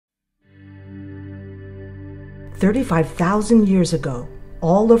35,000 years ago,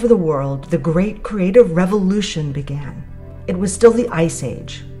 all over the world, the great creative revolution began. It was still the Ice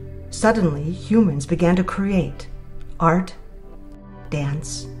Age. Suddenly, humans began to create art,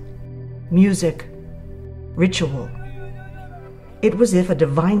 dance, music, ritual. It was as if a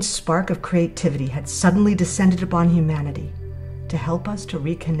divine spark of creativity had suddenly descended upon humanity to help us to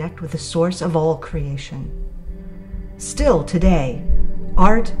reconnect with the source of all creation. Still today,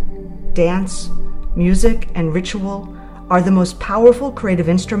 art, dance, music, and ritual are the most powerful creative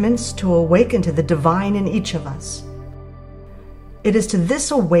instruments to awaken to the divine in each of us. It is to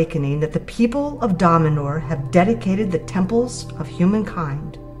this awakening that the people of Damanhur have dedicated the Temples of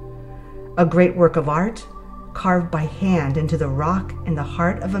Humankind, a great work of art carved by hand into the rock in the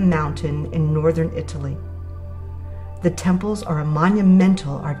heart of a mountain in northern Italy. The temples are a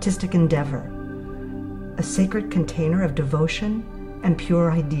monumental artistic endeavor, a sacred container of devotion and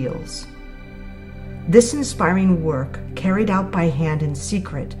pure ideals. This inspiring work, carried out by hand in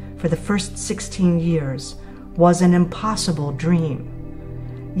secret for the first 16 years, was an impossible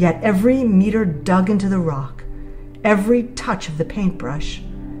dream. Yet every meter dug into the rock, every touch of the paintbrush,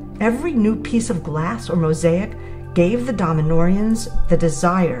 every new piece of glass or mosaic gave the Damanhurians the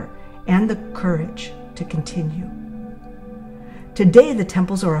desire and the courage to continue. Today, the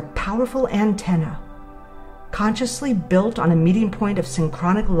temples are a powerful antenna, consciously built on a meeting point of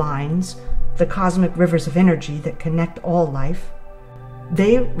synchronic lines, the cosmic rivers of energy that connect all life.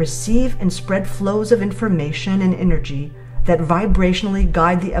 They receive and spread flows of information and energy that vibrationally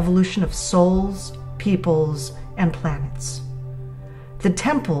guide the evolution of souls, peoples, and planets. The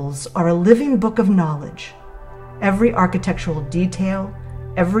temples are a living book of knowledge. Every architectural detail,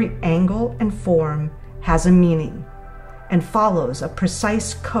 every angle and form has a meaning and follows a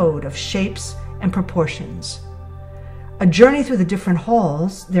precise code of shapes and proportions. A journey through the different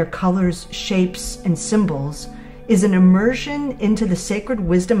halls, their colors, shapes, and symbols, is an immersion into the sacred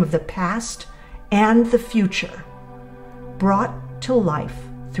wisdom of the past and the future, brought to life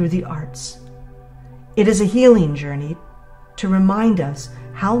through the arts. It is a healing journey to remind us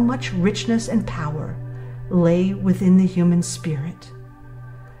how much richness and power lay within the human spirit.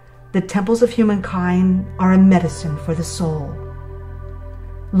 The temples of humankind are a medicine for the soul.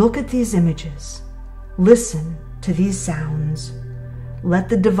 Look at these images. Listen to these sounds. Let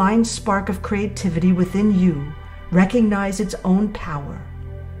the divine spark of creativity within you recognize its own power,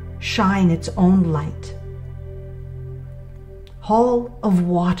 shine its own light. Hall of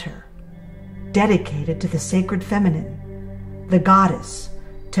Water, dedicated to the sacred feminine, the goddess,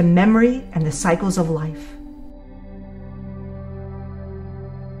 to memory and the cycles of life.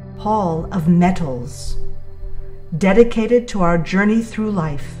 Hall of Metals, dedicated to our journey through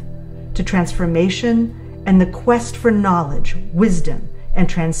life, to transformation and the quest for knowledge, wisdom, and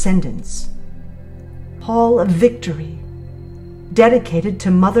transcendence. Hall of Victory, dedicated to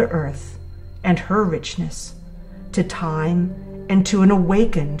Mother Earth and her richness, to time and to an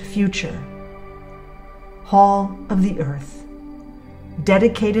awakened future. Hall of the Earth,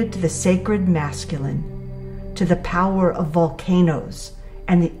 dedicated to the sacred masculine, to the power of volcanoes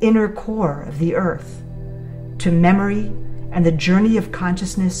and the inner core of the earth, to memory and the journey of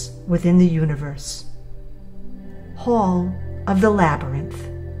consciousness within the universe. Hall of the Labyrinth,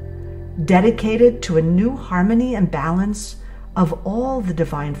 dedicated to a new harmony and balance of all the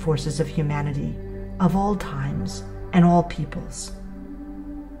divine forces of humanity, of all times and all peoples.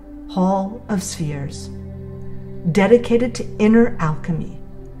 Hall of Spheres, dedicated to inner alchemy,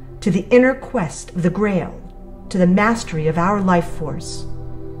 to the inner quest of the Grail, to the mastery of our life force.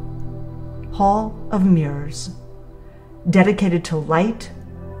 Hall of Mirrors, dedicated to light,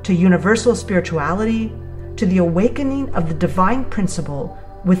 to universal spirituality, to the awakening of the divine principle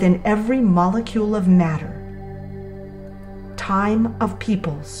within every molecule of matter. Time of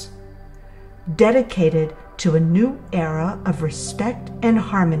Peoples, dedicated to a new era of respect and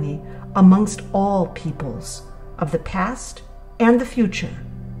harmony amongst all peoples, of the past and the future,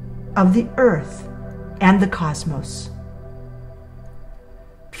 of the earth and the cosmos.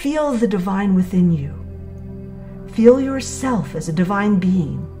 Feel the divine within you. Feel yourself as a divine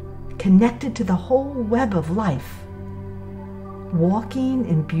being, connected to the whole web of life, walking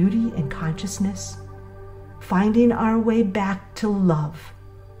in beauty and consciousness, finding our way back to love,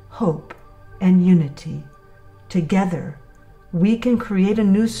 hope, and unity. Together, we can create a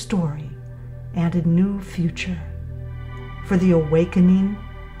new story and a new future for the awakening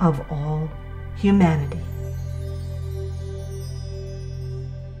of all humanity.